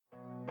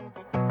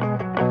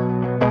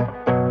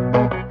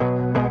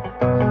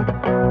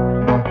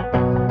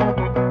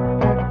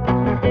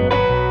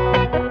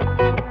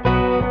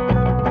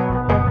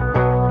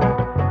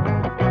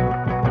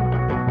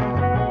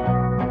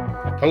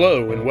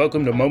Hello, and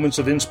welcome to Moments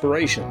of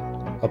Inspiration,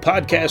 a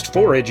podcast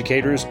for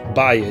educators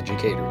by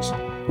educators,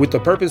 with the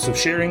purpose of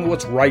sharing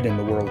what's right in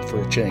the world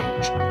for a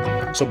change.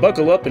 So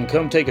buckle up and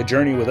come take a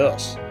journey with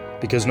us,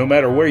 because no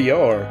matter where you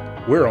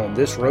are, we're on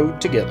this road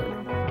together.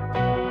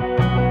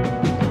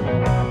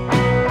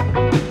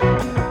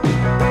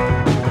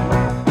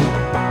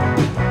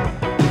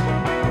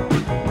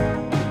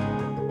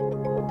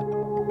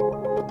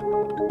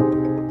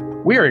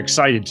 We are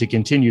excited to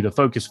continue the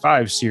Focus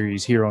 5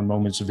 series here on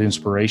Moments of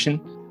Inspiration.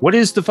 What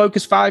is the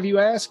Focus 5, you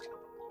ask?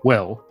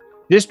 Well,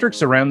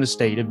 districts around the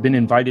state have been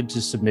invited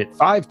to submit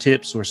 5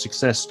 tips or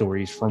success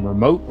stories from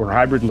remote or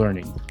hybrid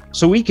learning,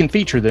 so we can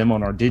feature them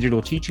on our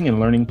digital teaching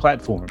and learning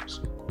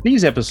platforms.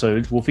 These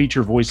episodes will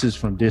feature voices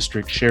from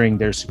districts sharing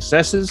their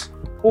successes,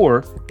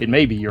 or it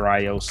may be your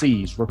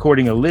ILCs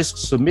recording a list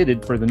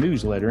submitted for the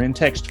newsletter in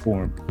text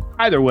form.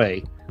 Either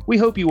way, we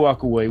hope you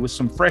walk away with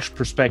some fresh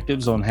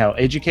perspectives on how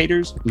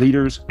educators,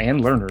 leaders,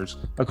 and learners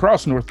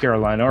across North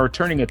Carolina are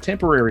turning a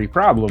temporary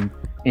problem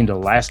into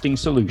lasting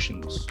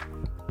solutions.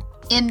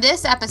 In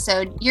this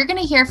episode, you're going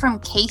to hear from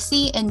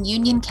Casey in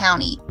Union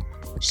County.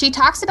 She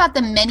talks about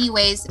the many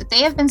ways that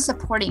they have been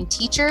supporting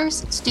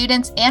teachers,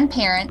 students, and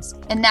parents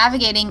in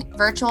navigating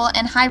virtual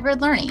and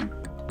hybrid learning.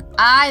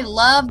 I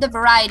love the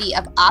variety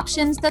of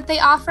options that they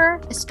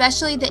offer,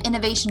 especially the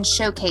innovation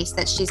showcase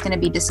that she's going to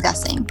be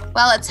discussing.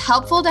 While it's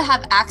helpful to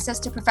have access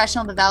to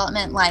professional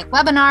development like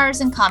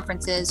webinars and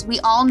conferences, we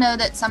all know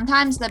that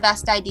sometimes the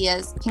best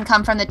ideas can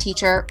come from the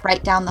teacher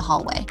right down the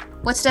hallway.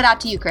 What stood out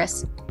to you,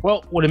 Chris?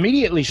 Well, what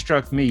immediately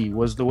struck me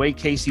was the way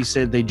Casey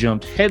said they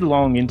jumped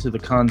headlong into the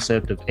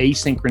concept of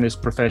asynchronous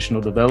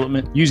professional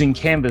development using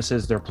Canvas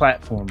as their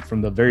platform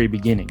from the very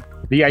beginning.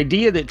 The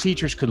idea that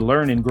teachers could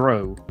learn and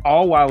grow,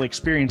 all while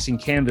experiencing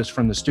Canvas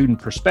from the student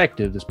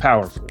perspective, is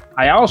powerful.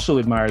 I also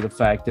admire the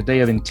fact that they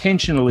have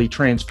intentionally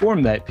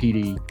transformed that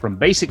PD from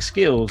basic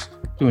skills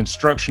to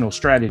instructional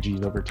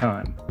strategies over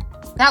time.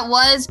 That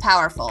was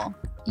powerful.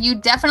 You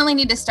definitely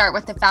need to start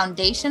with the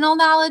foundational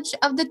knowledge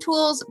of the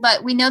tools,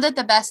 but we know that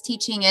the best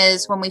teaching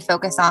is when we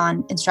focus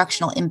on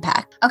instructional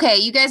impact. Okay,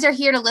 you guys are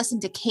here to listen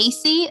to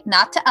Casey,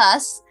 not to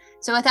us.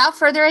 So without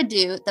further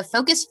ado, the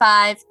Focus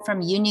 5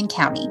 from Union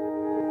County.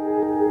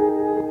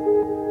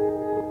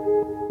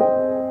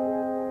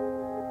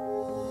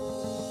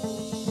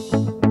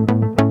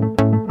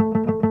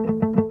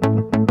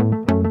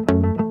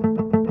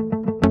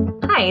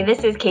 Hi,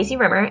 this is Casey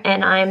Rimmer,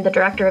 and I'm the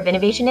Director of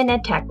Innovation and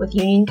EdTech with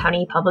Union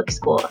County Public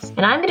Schools.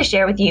 And I'm going to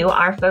share with you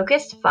our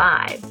Focus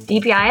 5.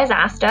 DPI has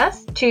asked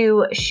us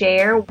to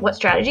share what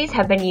strategies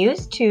have been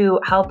used to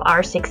help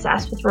our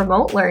success with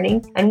remote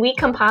learning, and we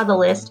compiled a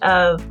list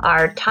of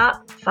our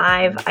top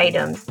 5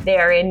 items. They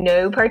are in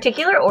no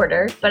particular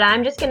order, but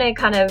I'm just going to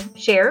kind of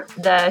share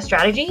the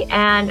strategy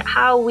and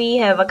how we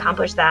have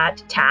accomplished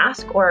that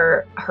task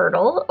or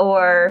hurdle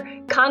or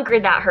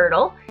conquered that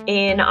hurdle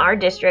in our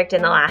district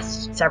in the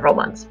last several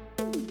months.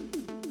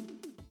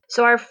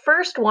 So our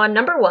first one,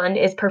 number 1,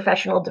 is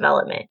professional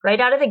development.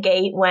 Right out of the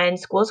gate, when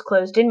schools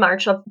closed in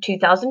March of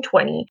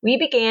 2020, we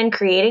began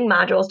creating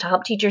modules to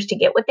help teachers to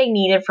get what they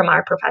needed from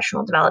our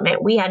professional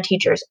development. We had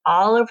teachers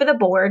all over the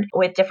board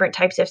with different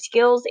types of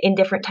skills in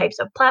different types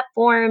of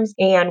platforms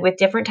and with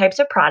different types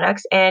of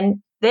products and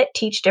that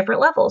teach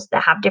different levels,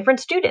 that have different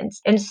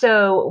students. And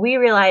so we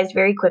realized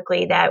very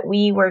quickly that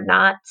we were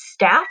not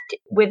staffed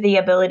with the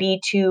ability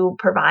to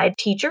provide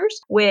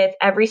teachers with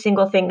every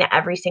single thing that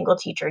every single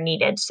teacher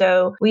needed.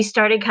 So we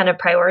started kind of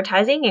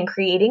prioritizing and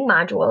creating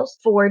modules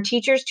for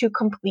teachers to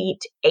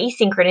complete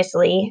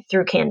asynchronously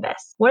through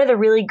Canvas. One of the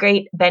really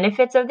great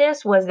benefits of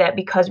this was that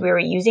because we were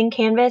using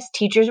Canvas,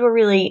 teachers were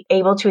really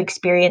able to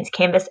experience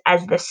Canvas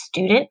as the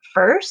student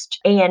first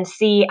and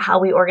see how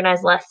we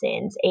organize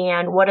lessons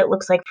and what it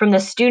looks like from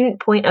the student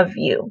point of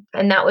view.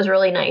 And that was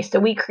really nice. So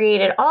we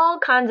created all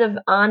kinds of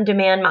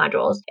on-demand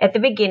modules. At the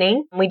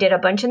beginning, we did a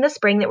bunch in the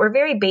spring that were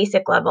very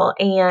basic level,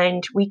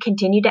 and we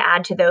continued to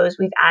add to those.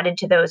 We've added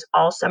to those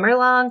all summer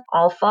long,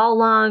 all fall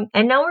long,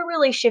 and now we're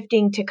really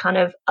shifting to kind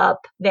of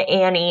up the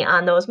ante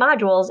on those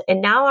modules. And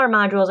now our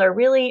modules are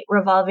really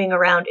revolving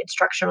around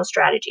instructional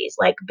strategies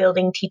like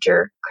building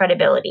teacher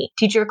credibility,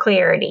 teacher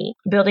clarity,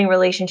 building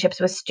relationships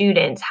with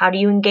students. How do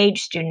you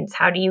engage students?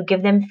 How do you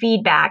give them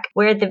feedback?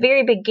 Where at the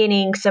very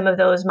beginning, some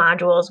of those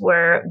modules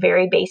were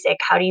very basic.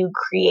 How do you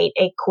create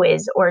a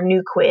quiz or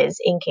new quiz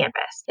in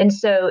Canvas? And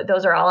so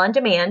those are all on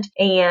demand,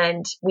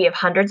 and we have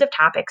hundreds of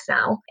topics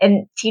now,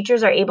 and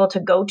teachers are able to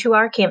go to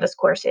our Canvas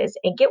courses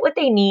and get what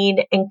they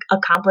need and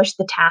accomplish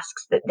the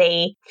tasks that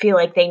they feel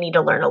like they need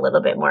to learn a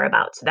little bit more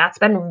about. So that's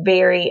been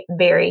very,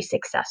 very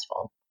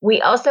successful.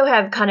 We also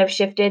have kind of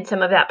shifted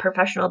some of that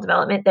professional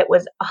development that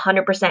was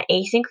 100%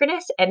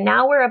 asynchronous, and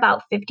now we're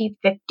about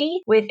 50-50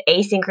 with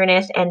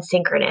asynchronous and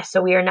synchronous.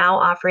 So we are now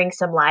offering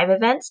some live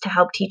events to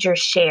help teachers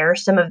share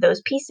some of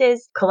those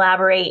pieces,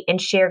 collaborate, and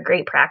share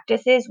great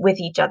practices with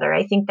each other.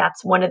 I think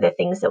that's one of the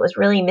things that was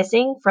really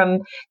missing from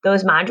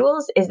those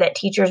modules is that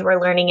teachers were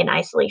learning in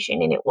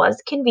isolation, and it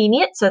was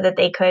convenient so that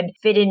they could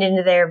fit it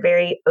into their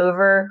very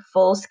over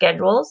full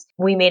schedules.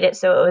 We made it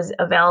so it was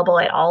available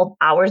at all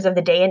hours of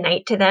the day and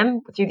night to them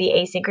through the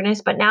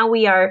asynchronous, but now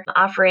we are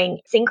offering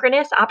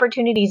synchronous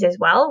opportunities as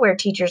well, where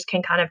teachers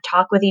can kind of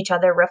talk with each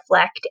other,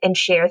 reflect, and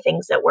share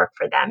things that work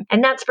for them.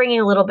 And that's bringing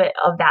a little bit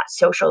of that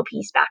social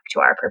piece back to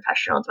our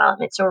professional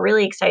development. So we're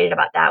really excited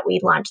about that. We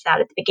launched that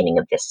at the beginning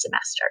of this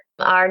semester.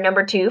 Our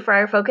number 2 for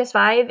our Focus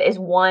 5 is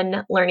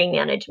One Learning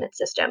Management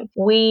System.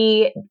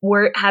 We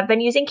have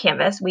been using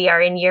Canvas. We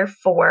are in year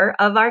 4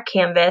 of our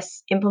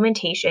Canvas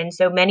implementation.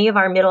 So many of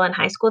our middle and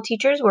high school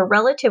teachers were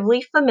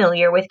relatively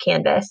familiar with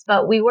Canvas,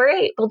 but we were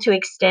able to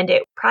extend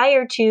it.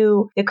 Prior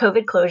to the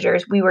COVID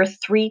closures, we were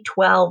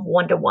 312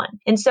 1-to-1.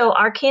 And so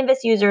our Canvas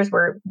users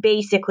were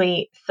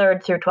basically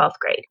 3rd through 12th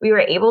grade. We were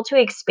able to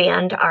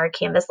expand our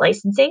Canvas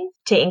licensing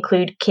to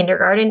include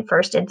kindergarten,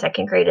 1st and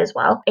 2nd grade as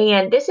well.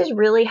 And this has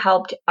really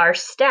helped our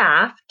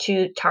staff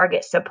to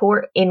target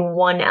support in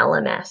one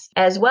LMS,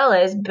 as well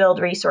as build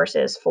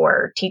resources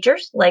for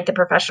teachers, like the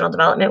professional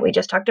development we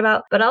just talked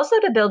about, but also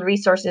to build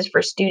resources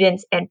for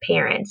students and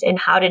parents and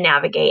how to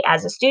navigate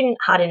as a student,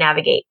 how to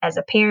navigate as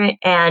a parent.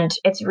 And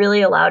it's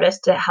really allowed us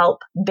to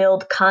help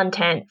build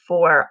content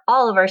for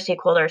all of our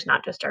stakeholders,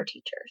 not just our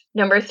teachers.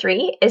 Number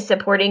 3 is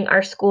supporting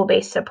our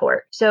school-based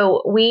support.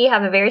 So we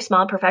have a very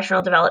small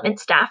professional development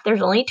staff.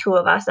 There's only 2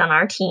 of us on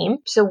our team.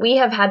 So we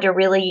have had to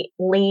really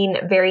lean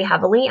very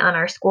heavily on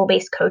our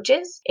school-based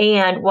coaches.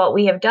 And what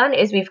we have done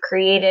is we've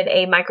created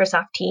a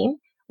Microsoft team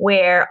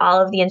where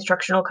all of the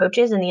instructional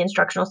coaches and the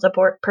instructional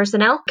support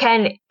personnel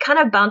can kind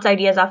of bounce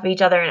ideas off of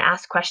each other and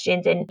ask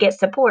questions and get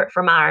support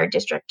from our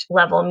district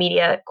level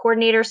media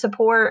coordinator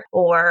support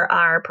or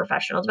our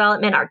professional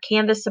development, our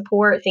Canvas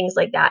support, things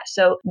like that.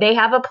 So they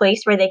have a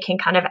place where they can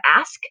kind of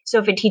ask. So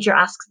if a teacher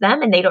asks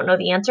them and they don't know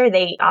the answer,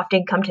 they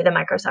often come to the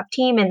Microsoft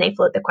team and they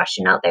float the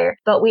question out there.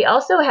 But we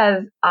also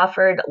have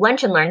offered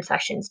lunch and learn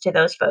sessions to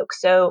those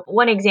folks. So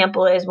one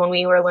example is when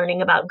we were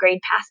learning about grade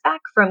passback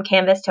from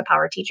Canvas to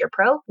PowerTeacher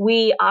Pro,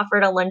 we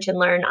offered a lunch and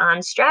learn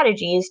on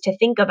strategies to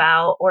think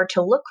about or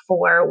to look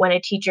for when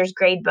a teacher's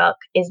grade book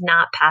is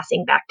not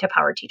passing back to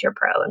PowerTeacher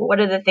Pro. And what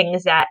are the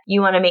things that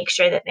you want to make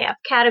sure that they have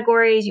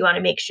categories, you want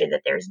to make sure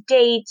that there's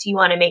dates, you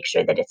want to make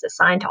sure that it's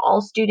assigned to all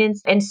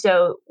students. And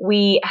so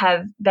we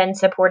have been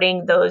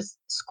supporting those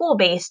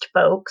school-based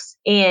folks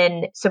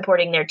in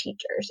supporting their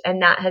teachers.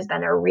 And that has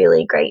been a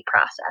really great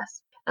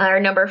process.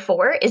 Our number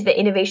 4 is the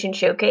Innovation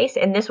Showcase,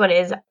 and this one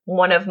is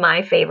one of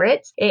my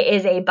favorites. It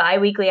is a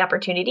bi-weekly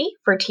opportunity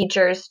for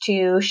teachers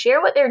to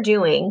share what they're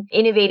doing,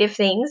 innovative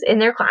things in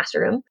their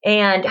classroom,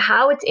 and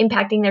how it's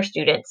impacting their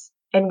students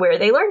and where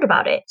they learned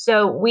about it.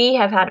 So we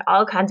have had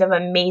all kinds of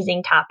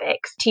amazing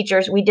topics.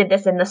 Teachers, we did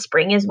this in the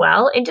spring as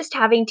well, and just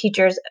having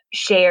teachers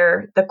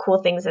share the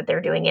cool things that they're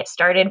doing. It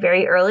started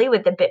very early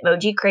with the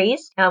Bitmoji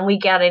craze. We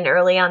got in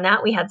early on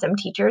that. We had some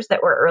teachers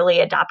that were early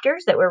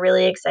adopters that were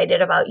really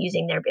excited about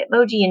using their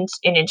Bitmoji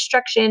in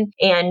instruction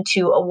and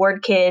to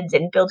award kids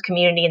and build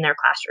community in their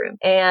classroom.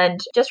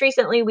 And just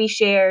recently we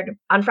shared,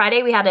 on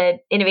Friday, we had an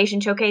innovation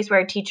showcase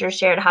where teachers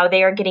shared how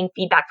they are getting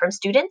feedback from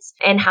students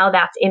and how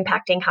that's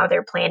impacting how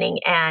they're planning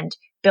and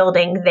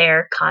building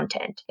their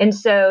content. And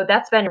so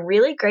that's been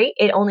really great.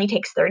 It only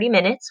takes 30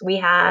 minutes. We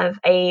have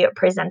a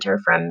presenter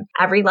from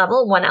every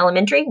level, 1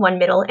 elementary, 1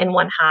 middle, and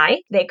 1 high.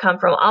 They come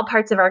from all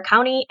parts of our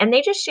county, and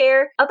they just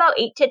share about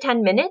 8 to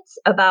 10 minutes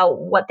about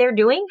what they're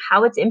doing,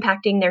 how it's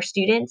impacting their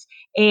students,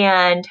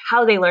 and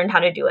how they learned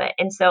how to do it.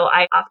 And so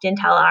I often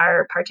tell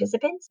our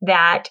participants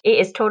that it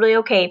is totally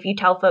okay if you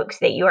tell folks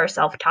that you are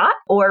self-taught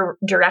or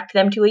direct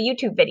them to a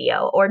YouTube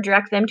video or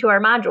direct them to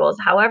our modules.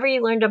 However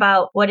you learned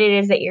about what it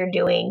is that you're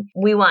doing,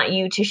 we want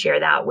you to share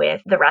that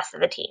with the rest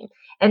of the team.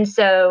 And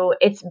so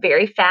it's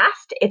very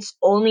fast. It's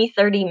only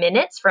 30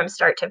 minutes from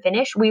start to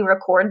finish. We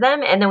record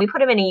them and then we put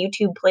them in a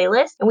YouTube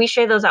playlist and we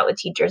share those out with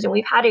teachers. And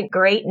we've had a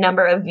great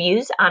number of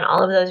views on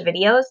all of those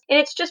videos. And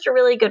it's just a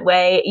really good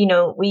way. You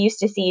know, we used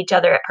to see each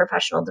other at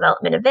professional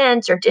development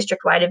events or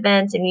district-wide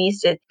events, and we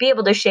used to be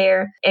able to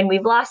share, and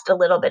we've lost a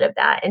little bit of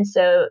that. And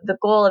so the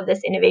goal of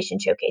this innovation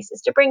showcase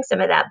is to bring some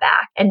of that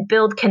back and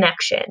build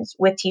connections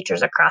with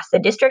teachers across the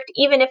district,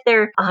 even if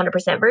they're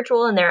 100%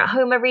 virtual and they're at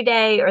home every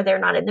day, or they're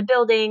not in the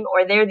building,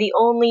 or they're the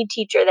only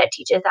teacher that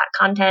teaches that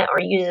content or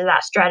uses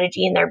that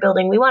strategy in their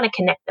building. We want to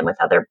connect them with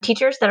other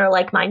teachers that are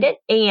like-minded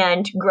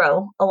and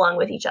grow along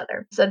with each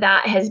other. So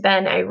that has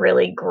been a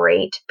really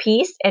great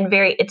piece and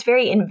it's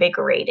very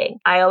invigorating.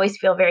 I always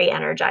feel very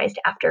energized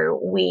after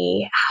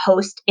we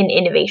host an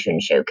innovation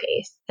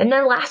showcase. And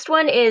then last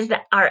one is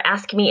our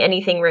Ask Me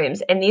Anything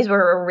rooms. And these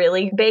were a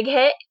really big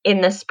hit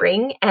in the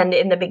spring and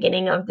in the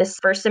beginning of this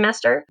first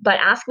semester. But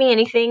Ask Me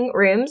Anything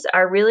rooms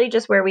are really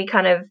just where we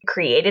kind of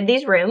created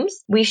these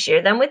rooms. We share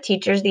share them with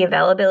teachers, the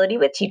availability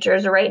with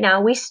teachers. Right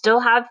now, we still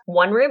have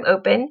one room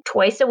open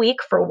twice a week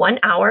for 1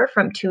 hour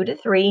from 2 to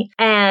 3.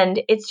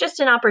 And it's just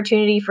an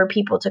opportunity for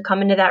people to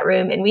come into that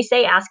room. And we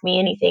say, ask me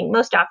anything.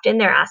 Most often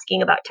they're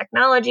asking about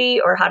technology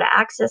or how to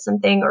access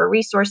something or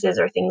resources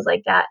or things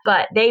like that.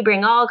 But they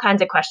bring all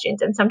kinds of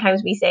questions. And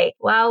sometimes we say,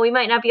 well, we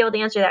might not be able to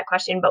answer that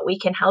question, but we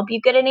can help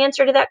you get an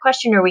answer to that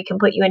question, or we can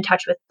put you in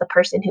touch with the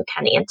person who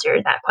can answer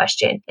that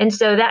question. And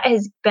so that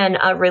has been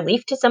a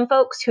relief to some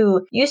folks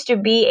who used to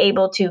be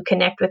able to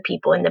connect with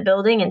people in the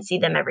building and see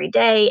them every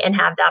day and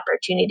have the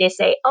opportunity to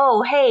say,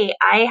 oh, hey,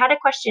 I had a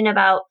question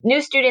about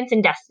new students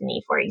in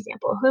Destiny, for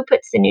example. Who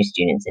puts the new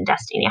students in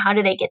Destiny? How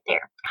do they get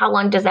there? How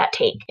long does that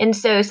take? And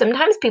so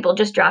sometimes people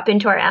just drop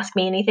into our Ask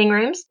Me Anything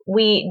rooms.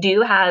 We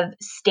do have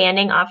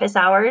standing office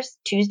hours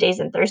Tuesdays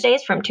and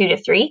Thursdays from 2 to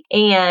 3.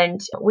 And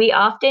we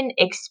often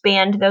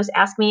expand those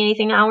Ask Me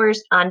Anything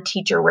hours on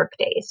teacher work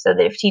days, so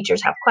that if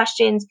teachers have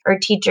questions or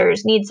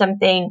teachers need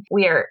something,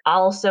 we are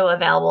also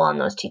available on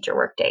those teacher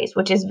work days,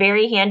 which is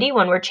very handy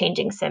when we're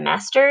changing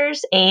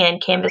semesters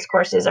and Canvas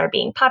courses are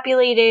being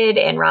populated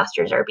and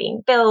rosters are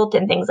being built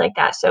and things like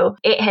that. So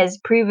it has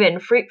proven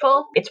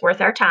fruitful. It's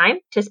worth our time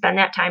to spend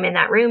that time in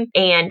that room.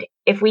 And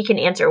if we can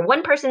answer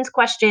one person's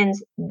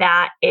questions,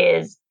 that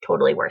is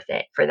totally worth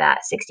it for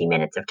that 60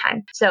 minutes of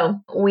time. So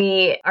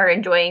we are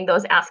enjoying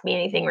those Ask Me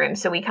Anything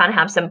rooms. So we kind of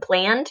have some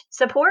planned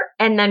support.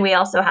 And then we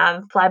also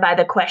have fly by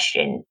the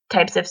question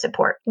types of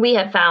support. We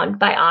have found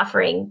by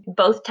offering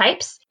both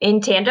types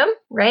in tandem,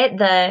 right?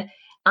 The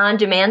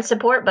on-demand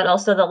support, but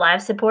also the live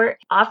support,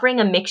 offering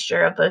a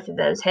mixture of both of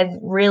those have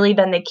really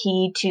been the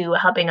key to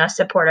helping us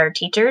support our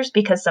teachers,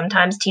 because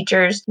sometimes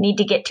teachers need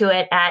to get to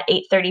it at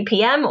 8:30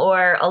 p.m.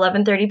 or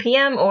 11:30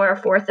 p.m. or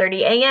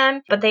 4:30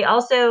 a.m., but they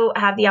also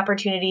have the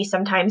opportunity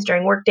sometimes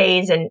during work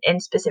days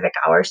and specific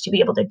hours to be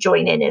able to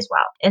join in as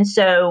well. And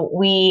so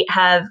we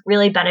have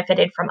really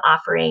benefited from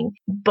offering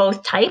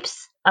both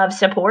types of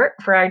support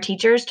for our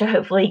teachers to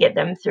hopefully get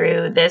them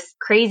through this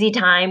crazy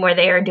time where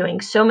they are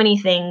doing so many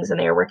things and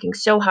they are working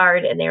so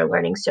hard and they are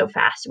learning so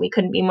fast. We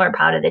couldn't be more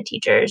proud of the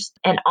teachers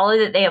and all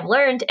that they have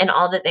learned and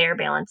all that they are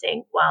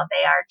balancing while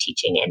they are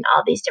teaching in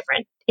all these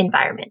different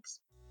environments.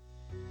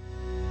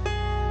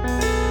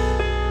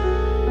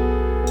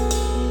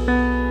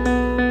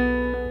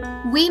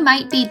 We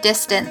might be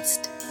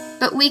distanced,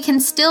 but we can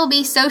still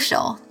be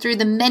social through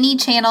the many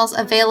channels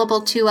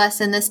available to us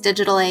in this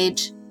digital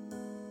age.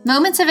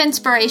 Moments of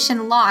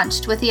Inspiration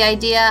launched with the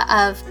idea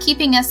of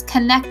keeping us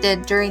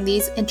connected during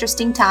these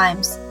interesting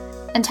times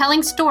and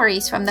telling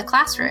stories from the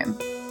classroom,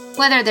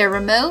 whether they're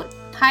remote,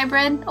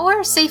 hybrid,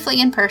 or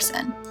safely in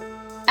person.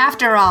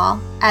 After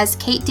all, as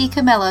Kate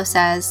DiCamillo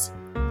says,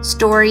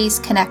 stories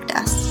connect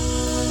us.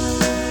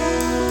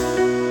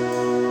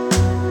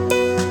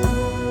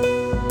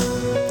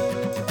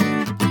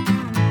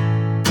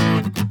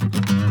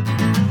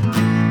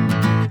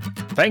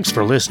 Thanks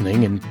for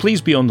listening, and please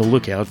be on the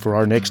lookout for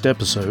our next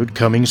episode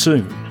coming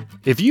soon.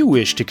 If you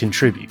wish to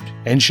contribute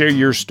and share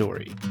your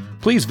story,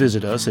 please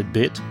visit us at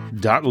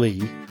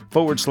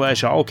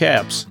bit.ly/all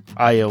caps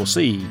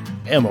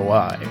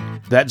ILCMOI.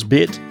 That's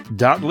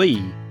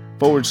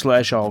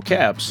bit.ly/all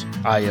caps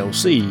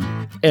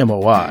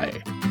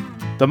ILCMOI.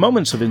 The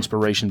Moments of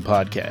Inspiration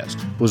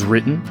podcast was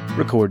written,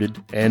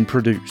 recorded, and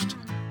produced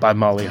by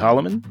Molly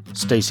Holloman,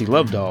 Stacy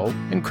Lovedahl,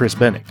 and Chris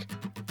Bennick.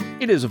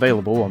 It is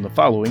available on the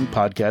following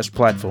podcast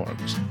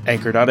platforms: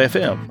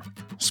 Anchor.fm,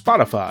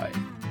 Spotify,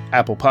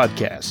 Apple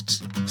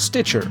Podcasts,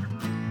 Stitcher,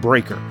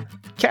 Breaker,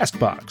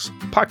 Castbox,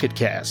 Pocket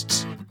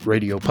Casts,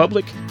 Radio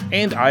Public,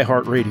 and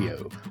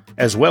iHeartRadio,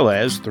 as well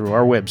as through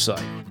our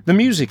website. The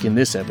music in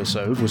this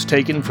episode was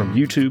taken from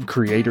YouTube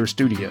Creator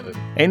Studio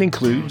and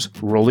includes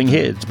Rolling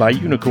Heads by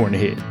Unicorn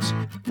Heads,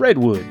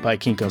 Redwood by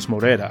Kinkos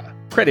Morera,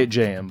 Credit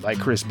Jam by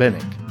Chris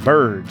Bennick,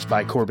 Birds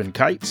by Corbin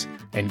Kites,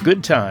 and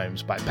Good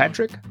Times by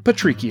Patrick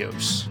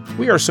Patricios.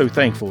 We are so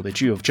thankful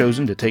that you have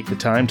chosen to take the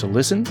time to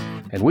listen,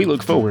 and we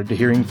look forward to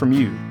hearing from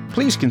you.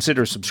 Please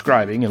consider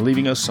subscribing and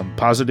leaving us some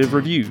positive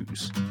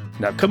reviews.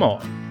 Now come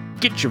on,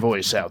 get your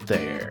voice out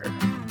there.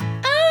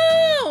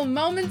 Oh,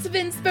 Moments of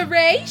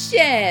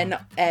Inspiration!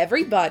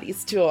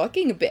 Everybody's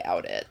talking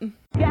about it.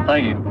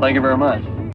 Thank you very much.